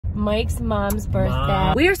Mike's mom's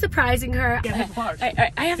birthday. We are surprising her. Yeah, flowers.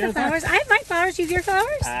 I have the flowers. I have my flowers. You have your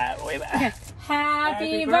flowers? Wait a minute. Okay.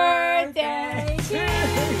 Happy birthday to you.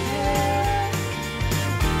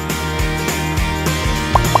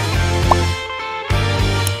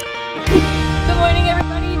 Good morning,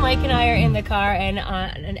 everybody. Mike and I are in the car and on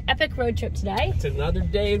an epic road trip today. It's another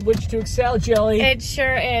day in which to excel, Jelly. It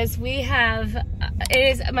sure is. We have,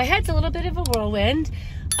 my head's a little bit of a whirlwind.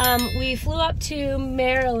 We flew up to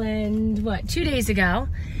Maryland, 2 days ago.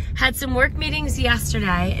 Had some work meetings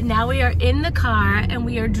yesterday, and now we are in the car and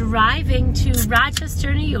we are driving to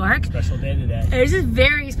Rochester, New York. Special day today. It is a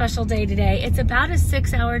very special day today. It's about a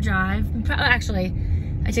 6-hour drive. Actually,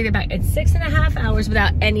 I take it back. It's 6.5 hours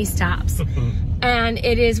without any stops. And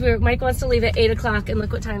it is, Mike wants to leave at 8 o'clock, and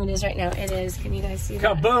look what time it is right now. It is, can you guys see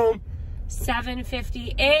that? Kaboom!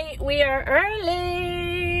 7:58. We are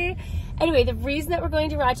early. Anyway, the reason that we're going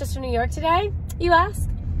to Rochester, New York today, you ask?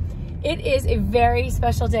 It is a very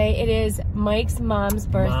special day. It is Mike's mom's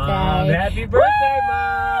birthday. Mom, happy birthday, Woo!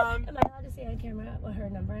 Mom! Am I allowed to say on camera what her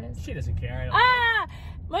number is? She doesn't care. I don't care.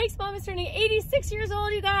 Mike's mom is turning 86 years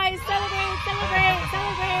old, you guys. Celebrate, celebrate,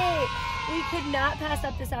 celebrate. We could not pass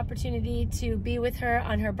up this opportunity to be with her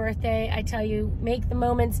on her birthday. I tell you, make the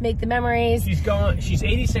moments, make the memories. She's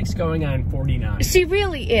 86 going on 49. She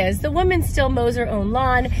really is. The woman still mows her own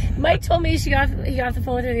lawn. Mike told me he got off the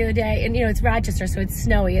phone with her the other day, and you know, it's Rochester, so it's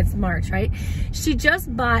snowy, it's March, right? She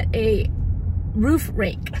just bought a roof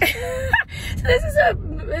rake. So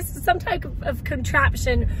this is some type of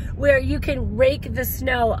contraption where you can rake the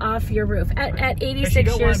snow off your roof at 86 years old.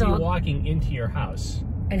 You don't want to be walking into your house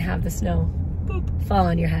and have the snow fall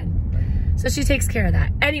on your head. So she takes care of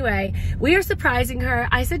that. Anyway, we are surprising her.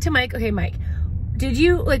 I said to Mike, okay, Mike,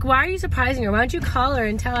 why are you surprising her? Why don't you call her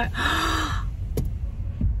and tell her?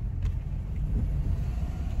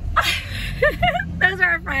 Those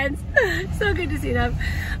are our friends. So good to see them.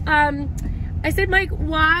 I said, Mike,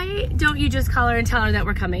 why don't you just call her and tell her that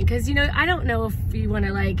we're coming? Because, you know, I don't know if you want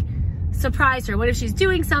to, surprise her. What if she's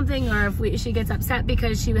doing something, or if she gets upset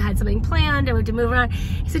because she had something planned and we have to move around?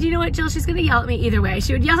 He said, you know what, Jill, she's going to yell at me either way.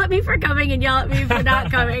 She would yell at me for coming and yell at me for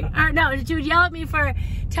not coming. Or no, she would yell at me for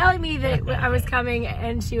telling me that I was coming,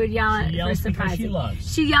 and she would yell at me for surprising. She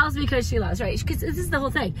loves. She yells because she loves, right? Because this is the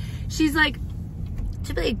whole thing. She's like,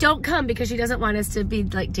 typically don't come because she doesn't want us to be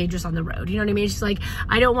dangerous on the road. You know what I mean? She's like,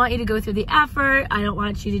 I don't want you to go through the effort. I don't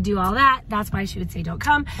want you to do all that. That's why she would say don't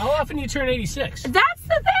come. How often do you turn 86? That's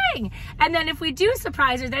the thing. And then if we do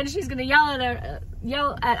surprise her, then she's gonna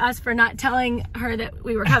yell at us for not telling her that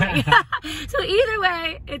we were coming. So either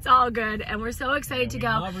way, it's all good, and we're so excited to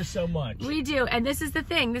go. We love her so much. We do, and this is the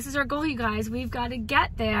thing. This is our goal, you guys. We've got to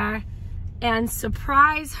get there and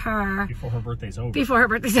surprise her before her birthday's over. Before her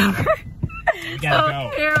birthday's over. We gotta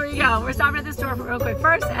go. Here we go. We're stopping at the store real quick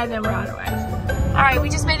first, and then we're on our way. All right, we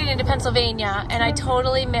just made it into Pennsylvania, and I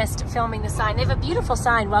totally missed filming the sign. They have a beautiful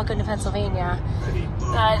sign, welcome to Pennsylvania.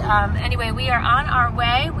 But anyway, we are on our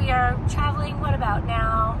way. We are traveling, what about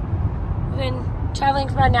now? We've been traveling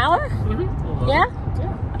for about an hour? Mm-hmm. Yeah?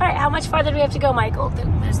 Yeah. All right, how much farther do we have to go, Michael?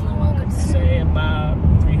 There's a little one. Say about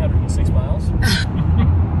 306 miles.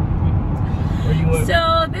 Where you live?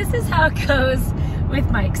 So this is how it goes with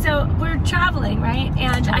Mike. So we're traveling, right?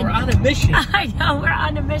 And we're on a mission. I know, we're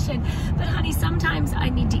on a mission. But honey, sometimes I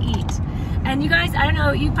need to eat. And you guys, I don't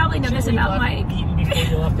know, you probably know this about Mike. Eating before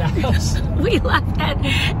you left the house. We left at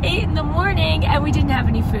 8 in the morning and we didn't have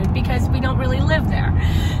any food because we don't really live there.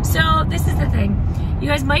 So this is the thing. You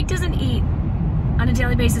guys, Mike doesn't eat on a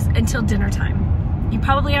daily basis until dinner time. You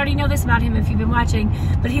probably already know this about him if you've been watching,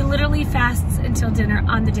 but he literally fasts until dinner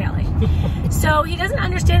on the daily. So he doesn't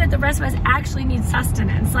understand that the rest of us actually need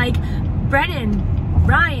sustenance. Like Brennan,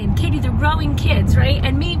 Ryan, Katie, the rowing kids, right?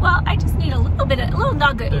 And me, well, I just need a little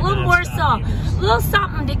nugget, a little morsel, a little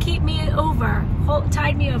something to keep me over,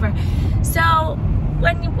 tide me over. So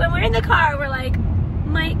when we're in the car, we're like,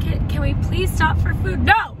 Mike, can we please stop for food?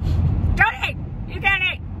 No, don't eat, you can't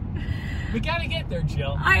eat. We gotta get there,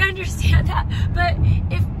 Jill. I understand that, but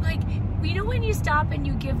if, you know, when you stop and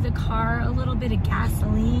you give the car a little bit of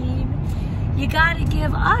gasoline, you gotta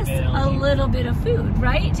give us a little bit of food,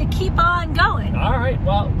 right? To keep on going. All right,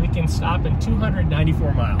 well, we can stop in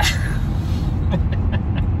 294 miles.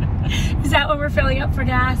 Is that when we're filling up for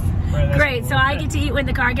gas? Right, great, so I get to eat when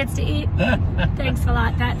the car gets to eat? Thanks a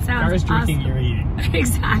lot, that sounds awesome. Car's drinking, you're eating.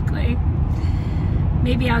 Exactly.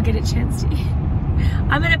 Maybe I'll get a chance to eat.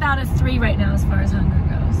 I'm at about a 3 right now as far as hunger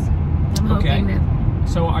goes. I'm hoping that.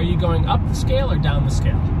 So are you going up the scale or down the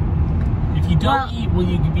scale? If you don't eat, will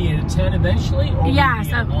you be at a 10 eventually, or will you be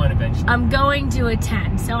at 1 eventually? I'm going to a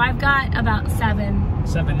 10. So I've got about 7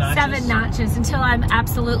 notches until I'm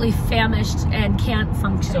absolutely famished and can't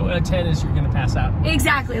function. So a 10 is you're going to pass out.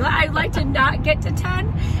 Exactly. I'd like to not get to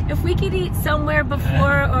 10. If we could eat somewhere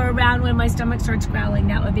before or around when my stomach starts growling,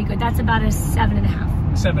 that would be good. That's about a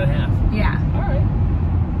 7.5. 7.5. Yeah. All right.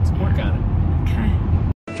 Let's work on it. Okay.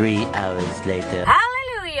 3 hours later.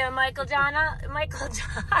 Hallelujah, Michael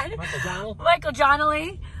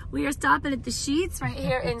Donnellly. We are stopping at the Sheets right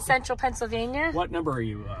here in central Pennsylvania. What number are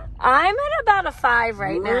you? I'm at about a 5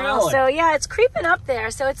 right now. Really? So yeah, it's creeping up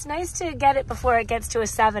there. So it's nice to get it before it gets to a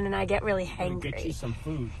 7 and I get really hangry. Get you some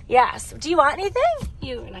food. Yes. Do you want anything?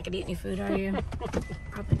 You're not gonna eat any food, are you?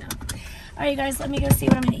 Probably not. All right, guys, let me go see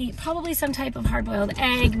what I'm gonna eat. Probably some type of hard-boiled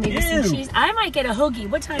egg, maybe some cheese. I might get a hoagie.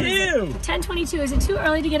 What time is it? 10:22. Is it too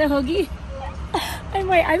early to get a hoagie? I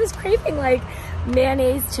might. I was craving like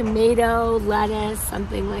mayonnaise, tomato, lettuce,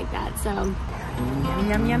 something like that. So,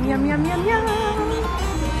 yum, yum, yum, yum, yum, yum.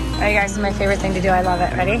 All right, guys, this is my favorite thing to do. I love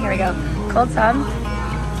it. Ready? Here we go. Cold sub,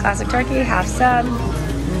 classic turkey, half sub.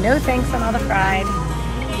 No thanks on all the fried.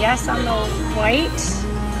 Yes on the white.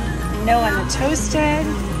 No on the toasted.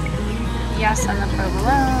 Yes on the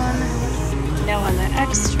provolone. No on the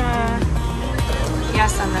extra.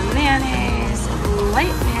 Yes on the mayonnaise.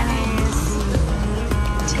 Light mayonnaise.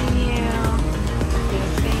 Continue. No,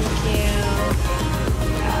 thank you.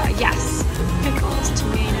 Yes. Pickles,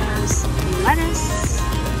 tomatoes, lettuce.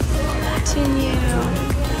 Continue.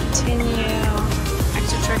 Continue.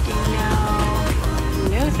 Extra turkey, no.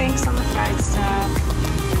 No thanks on the fried stuff.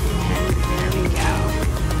 And there we go.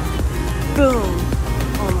 Boom.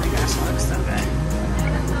 Oh my gosh, that looks so good.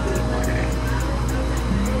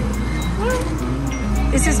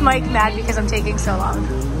 This is Mike mad because I'm taking so long.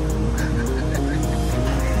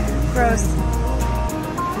 Gross.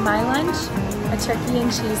 My lunch, a turkey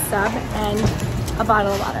and cheese sub, and a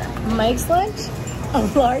bottle of water. Mike's lunch, a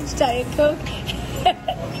large Diet Coke.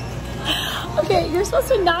 Okay, you're supposed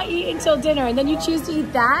to not eat until dinner, and then you choose to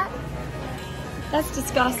eat that? That's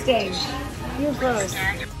disgusting. You're gross.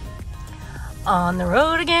 On the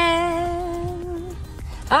road again.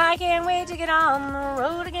 I can't wait to get on the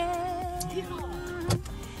road again.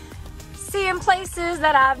 Seeing places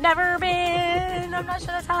that I've never been. I'm not sure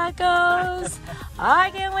that's how it goes.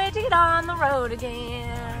 I can't wait to get on the road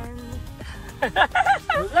again. That's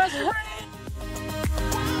right.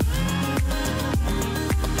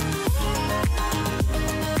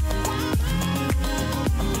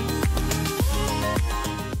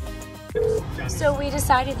 So we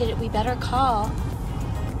decided that we better call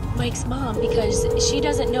Mike's mom because she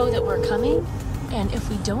doesn't know that we're coming. And if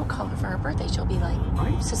we don't call her for her birthday, she'll be like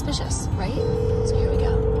suspicious, right? So here we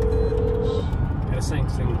go. Gotta sing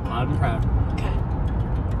loud and proud. Okay.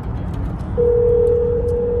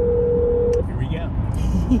 Here we go.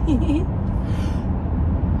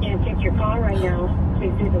 Can't take your call right now.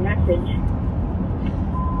 Please leave a message.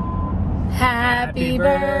 Happy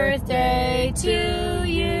birthday to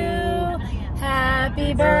you.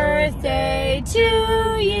 Happy birthday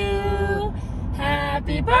to you.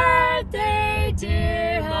 Happy birthday,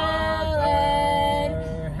 dear Helen.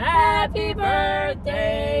 Happy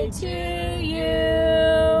birthday to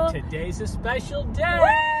you. Today's a special day.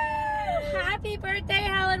 Woo! Happy birthday,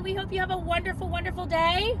 Helen. We hope you have a wonderful, wonderful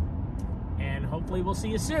day. And hopefully we'll see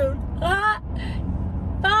you soon. Bye.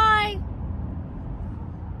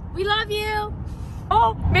 We love you.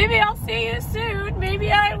 Oh, maybe I'll see you soon.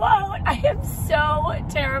 Maybe I won't. I am so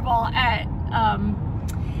terrible at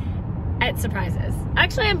surprises.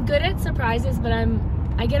 Actually, I'm good at surprises, but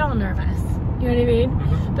I get all nervous. You know what I mean?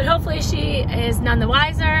 Mm-hmm. But hopefully she is none the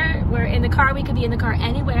wiser. We're in the car. We could be in the car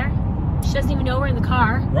anywhere. She doesn't even know we're in the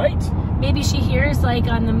car. Right. Maybe she hears like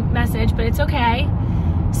on the message, but it's okay.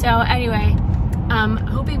 So anyway,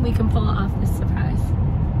 hoping we can pull off this surprise.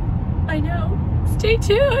 I know. Stay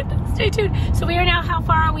tuned. Stay tuned. So we are now, how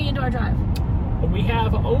far are we into our drive? We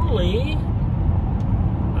have only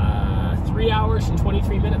 3 hours and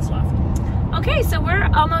 23 minutes left. Okay, so we're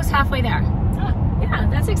almost halfway there. Yeah,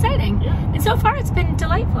 that's exciting. Yeah. And so far it's been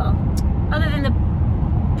delightful, other than the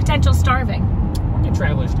potential starving. We're good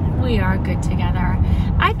travelers together. We are good together.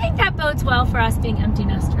 I think that bodes well for us being empty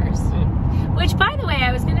nesters. Which, by the way,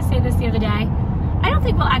 I was going to say this the other day, I don't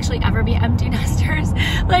think we'll actually ever be empty nesters.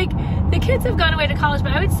 Like, the kids have gone away to college,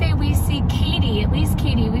 but I would say we see Katie, at least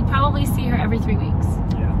Katie, we probably see her every 3 weeks.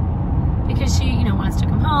 Yeah. Because she, you know, wants to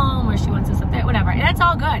come home, or she wants us up there, whatever. And that's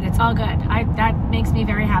all good. It's all good. That makes me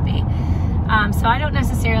very happy. So I don't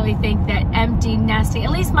necessarily think that empty nesting,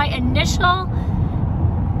 at least my initial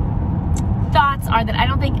thoughts are that I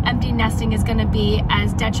don't think empty nesting is going to be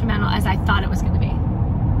as detrimental as I thought it was going to be.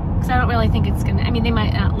 Because I don't really think it's going to, I mean, they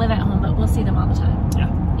might not live at home, but we'll see them all the time. Yeah.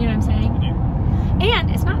 You know what I'm saying? We do.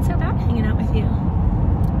 And it's not so bad hanging out with you.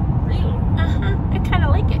 Really? I kind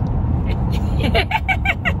of like it.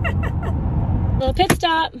 Little pit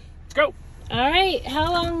stop. Let's go. All right,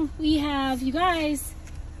 how long we have, you guys?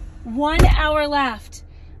 1 hour left.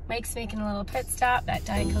 Mike's making a little pit stop. That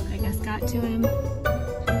Diet Coke, I guess, got to him. All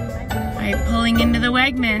right, pulling into the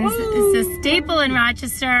Wegmans. Woo! It's a staple in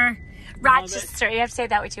Rochester. Rochester, you have to say it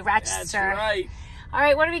that way too, Rochester. That's right. All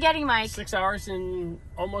right, what are we getting, Mike? 6 hours and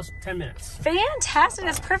almost 10 minutes. Fantastic,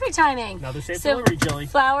 that's perfect timing. Another safe delivery, Jilly.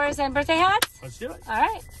 Flowers and birthday hats? Let's do it. All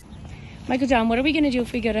right. Michael John, what are we gonna do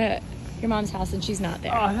if we go to your mom's house and she's not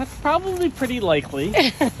there? That's probably pretty likely.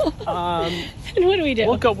 And what do we do?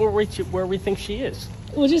 We'll go where we think she is.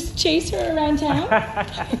 We'll just chase her around town?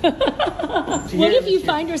 What if you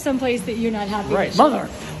find her someplace that you're not happy Right, with? mother.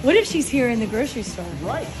 What if she's here in the grocery store?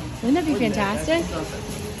 Right. Wouldn't that be fantastic?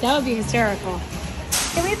 That would be hysterical.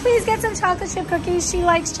 Can we please get some chocolate chip cookies? She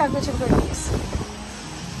likes chocolate chip cookies.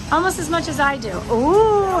 Almost as much as I do.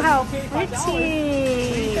 Ooh, how pretty. What do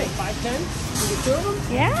you think, 510? You get 2 of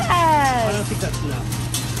them? Yes. I don't think that's enough.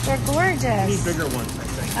 They're gorgeous. We need bigger ones, I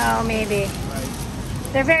think. Oh, maybe.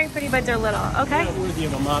 Right. They're very pretty, but they're little. Okay. Not worthy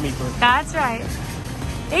of a mommy birthday. That's right.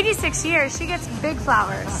 86 years, she gets big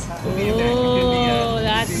flowers. Oh,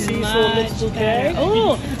 that's much better.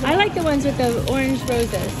 Oh, I like the ones with the orange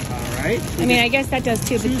roses. All right. I mean, I guess that does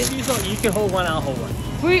too. But You can hold one, I'll hold one.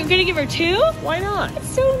 we're gonna give her 2? Why not? That's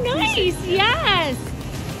so nice. Yes.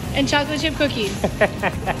 And chocolate chip cookies.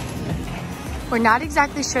 We're not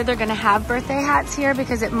exactly sure they're gonna have birthday hats here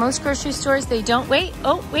because at most grocery stores they don't. Wait.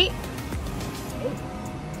 Oh, wait.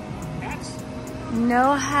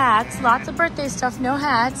 No hats. Lots of birthday stuff. No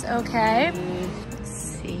hats. Okay. Let's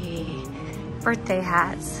see. Birthday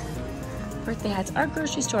hats. Birthday hats. Our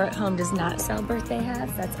grocery store at home does not sell birthday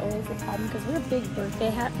hats. That's always a problem because we're big birthday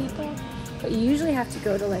hat people. But you usually have to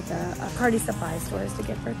go to like a party supply stores to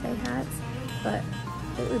get birthday hats. But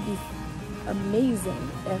it would be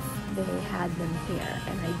amazing if they had them here.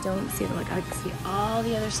 And I don't see them. Like I can see all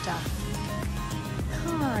the other stuff.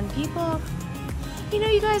 Come on, people. You know,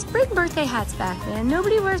 you guys, bring birthday hats back, man.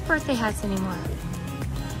 Nobody wears birthday hats anymore.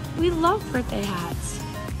 We love birthday hats.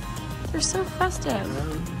 They're so festive.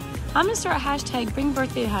 I'm gonna start a hashtag bring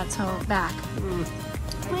birthday hats home back.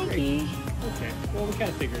 Mikey. Okay, well, we kind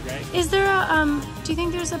of figured, right? Is there a, do you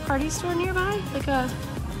think there's a party store nearby? Like a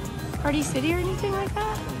Party City or anything like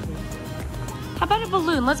that? How about a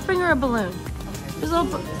balloon? Let's bring her a balloon. There's a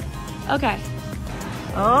little, okay.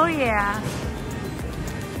 Oh yeah.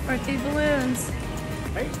 Birthday balloons.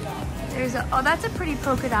 Right. There's a, oh, that's a pretty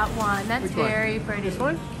polka dot one. That's Which one? Very pretty. This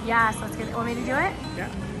one? Yes, let's get it. Want me to do it? Yeah,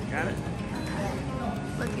 got it.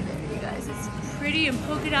 Look at it, you guys. It's pretty and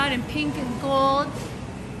polka dot and pink and gold.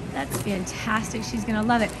 That's fantastic. She's gonna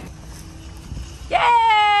love it.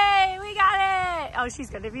 Yay! We got it! Oh, she's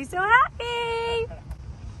gonna be so happy.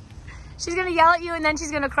 She's gonna yell at you and then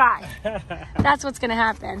she's gonna cry. That's what's gonna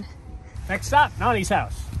happen. Next stop, Nani's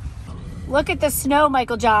house. Look at the snow,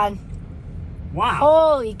 Michael John. Wow.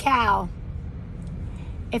 Holy cow.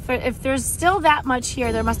 If there's still that much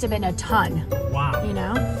here, there must have been a ton. Wow. You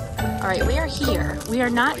know? All right, we are here. We are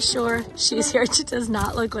not sure she's here. It does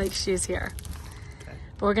not look like she's here. Okay.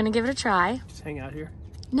 But we're gonna give it a try. Just hang out here.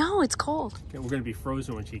 No, it's cold. Okay, we're gonna be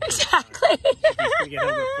frozen when she comes. Exactly. She's gonna get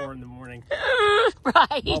home at 4 in the morning.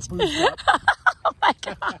 Right. All boozed up. Oh my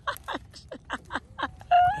gosh.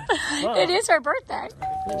 Well, It is her birthday.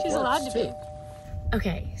 She's allowed to be.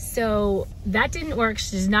 Okay, so that didn't work.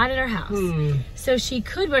 She's not at her house. So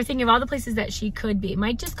we're thinking of all the places that she could be.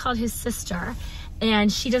 Mike just called his sister and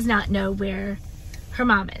she does not know where her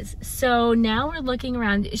mom is. So now we're looking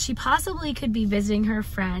around. She possibly could be visiting her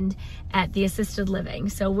friend at the assisted living.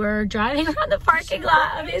 So we're driving around the parking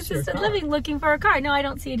lot of the assisted living looking for her car. No, I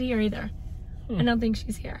don't see it here either. I don't think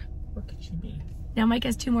she's here. where could she be? Now Mike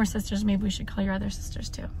has 2 more sisters. Maybe we should call your other sisters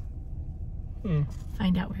too.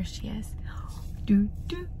 Find out where she is. Do,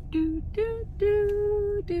 do, do, do,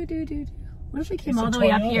 do, do, do, do. What if we came all the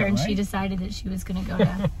way up here and she decided that she was gonna go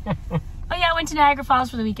to, oh yeah, I went to Niagara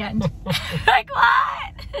Falls for the weekend. Like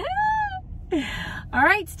what? All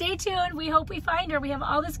right, stay tuned. We hope we find her. We have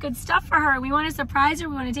all this good stuff for her. We want to surprise her.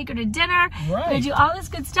 We want to take her to dinner. We're gonna do all this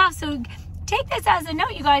good stuff. So take this as a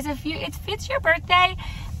note, you guys. If it's your birthday,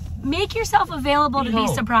 make yourself available to be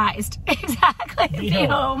surprised. Exactly. Be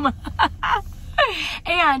home.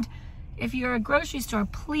 And if you're a grocery store,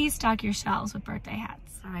 please stock your shelves with birthday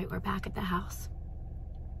hats. All right, we're back at the house.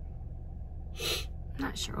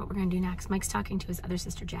 Not sure what we're gonna do next. Mike's talking to his other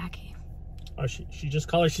sister, Jackie. Oh, she just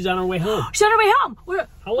called her. She's on her way home. She's on her way home.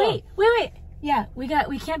 How long? Wait. Yeah, we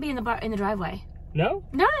can't be in the driveway. No?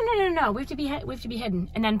 No. We have to be hidden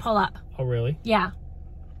and then pull up. Oh, really? Yeah.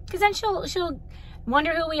 Because then she'll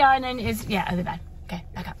wonder who we are, and then it'll be bad. Okay,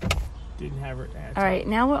 back up. Didn't have her. All right,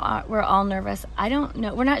 now we're all nervous. I don't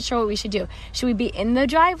know. We're not sure what we should do. Should we be in the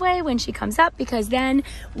driveway when she comes up? Because then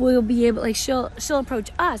we'll be able, like, she'll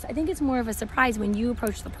approach us. I think it's more of a surprise when you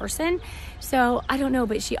approach the person. So I don't know,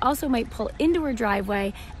 but she also might pull into her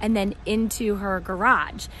driveway and then into her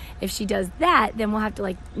garage. If she does that, then we'll have to,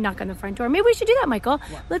 like, knock on the front door. Maybe we should do that, Michael.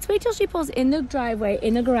 What? Let's wait till she pulls in the driveway,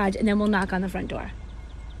 in the garage, and then we'll knock on the front door.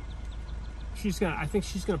 I think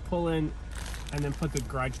she's gonna pull in and then put the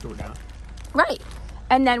garage door down. Right.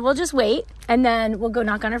 And then we'll just wait, and then we'll go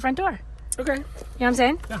knock on her front door. Okay. You know what I'm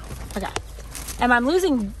saying? Yeah. Okay. And I'm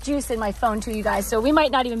losing juice in my phone too, you guys, so we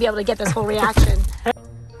might not even be able to get this whole reaction. All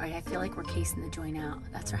right, I feel like we're casing the joint out.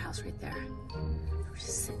 That's her house right there. We're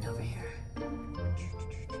just sitting over here.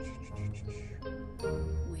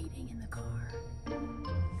 Waiting in the car.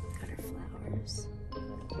 Got her flowers.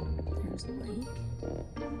 There's the lake.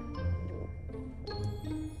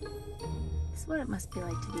 This is what it must be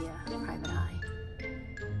like to be a private eye.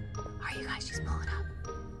 Are you guys? She's pulling up.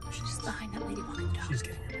 She's just behind that lady walking dog. She's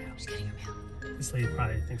getting her mail. She's getting her mail. This lady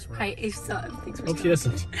probably thinks we're. Right, if so, thinks we're. Hope she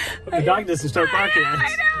doesn't. Hope the dog doesn't start barking at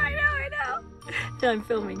us. I know. And I'm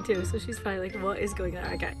filming too, so she's probably like, "What is going on?"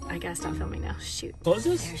 I gotta stop filming now. Shoot.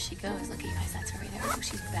 Closes? There she goes. Look at you guys. That's her right there. Oh,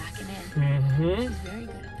 she's backing in. Mm-hmm. She's very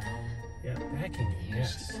good at that. Yeah, backing. There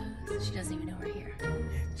Yes. she goes. She doesn't even know we're here.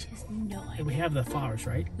 She has no idea. And we have the flowers,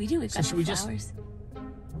 right? We do. We've got should the we just flowers.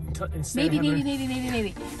 Maybe. Maybe.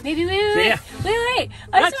 Yeah. Wait.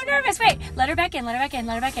 I'm so nervous. Wait. Let her back in. We gotta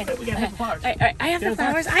have the flowers. All right. I have the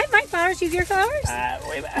flowers. I have my flowers. You have your flowers?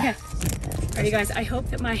 Way back. Okay. All right, you guys. I hope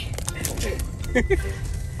that my.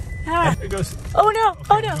 It goes. Oh no.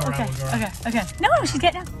 We'll go Okay. around. Okay. No, she's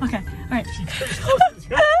getting out. Okay. All right.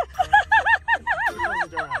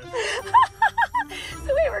 So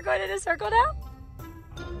wait, we're going in a circle now?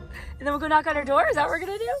 And then we'll go knock on her door? Is that what we're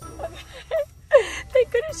gonna do? Okay.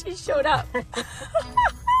 Thank goodness she showed up.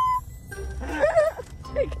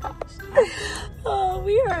 Oh my gosh. Oh,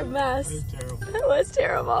 we are a mess. It was terrible. That was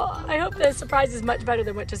terrible. I hope the surprise is much better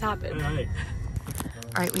than what just happened. All right.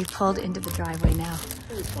 All right, we pulled into the driveway now.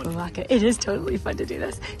 We're walking. It is totally fun to do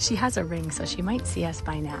this. She has a ring, so she might see us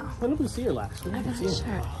by now. When did we see her last? I'm not sure.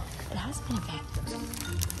 It has been a bit.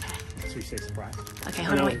 So you say surprise. Okay,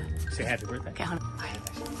 hold on, wait. Say happy birthday. Okay, hold on. All right.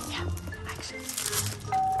 Yeah, action.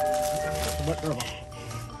 What girl?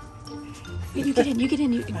 You get in.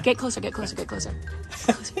 You get closer. Closer.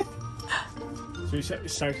 So you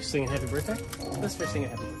start singing happy birthday? Let's start singing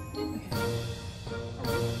happy birthday.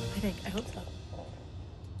 Okay. I hope so.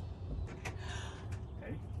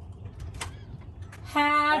 Okay.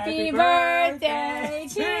 Happy birthday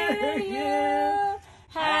to you.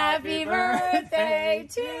 Happy birthday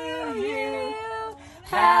to you.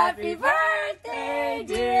 Happy birthday,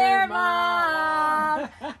 dear Mom.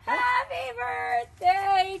 Happy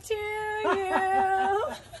birthday to you.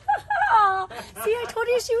 Oh, see, I told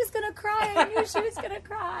you she was going to cry. I knew she was going to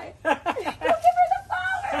cry. Go give her the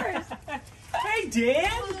flowers. Hey,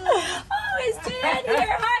 Dan. Oh, is Dan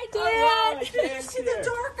here? Hi, Dan. See the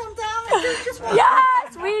door come down?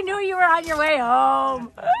 Yes, we knew you were on your way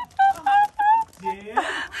home. Dan.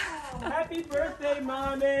 Happy birthday,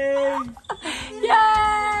 Mommy. Yay!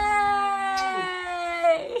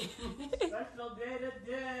 Special day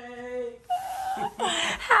today.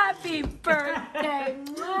 Happy birthday,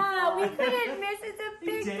 Mom. We couldn't miss it. It's a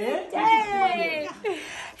big did? day.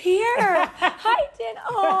 Here. Hi, Dan.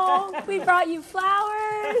 Oh, we brought you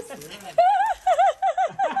flowers.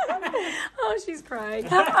 Oh, she's crying.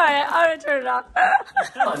 All right, I'm going to turn it off.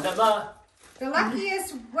 The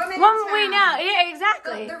luckiest woman in Woman town. we know. Yeah,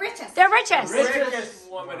 exactly. The richest. They're richest. Richest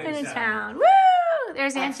woman In town. Woo!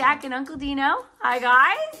 There's Aunt Jack and Uncle Dino. Hi,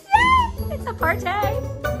 guys. Yay! It's a party.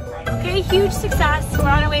 Okay, huge success. We're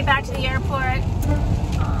on our way back to the airport.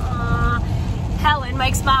 Helen,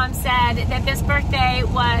 Mike's mom, said that this birthday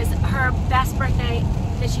was her best birthday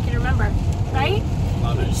that she can remember, right?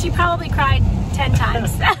 Love it. She probably cried 10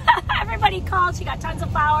 times. Everybody called. She got tons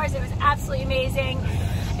of flowers. It was absolutely amazing.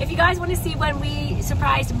 If you guys want to see when we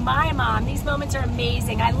surprised my mom, these moments are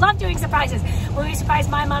amazing. I love doing surprises. When we surprised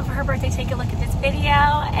my mom for her birthday, take a look at this video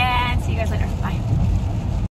and see you guys later. Bye.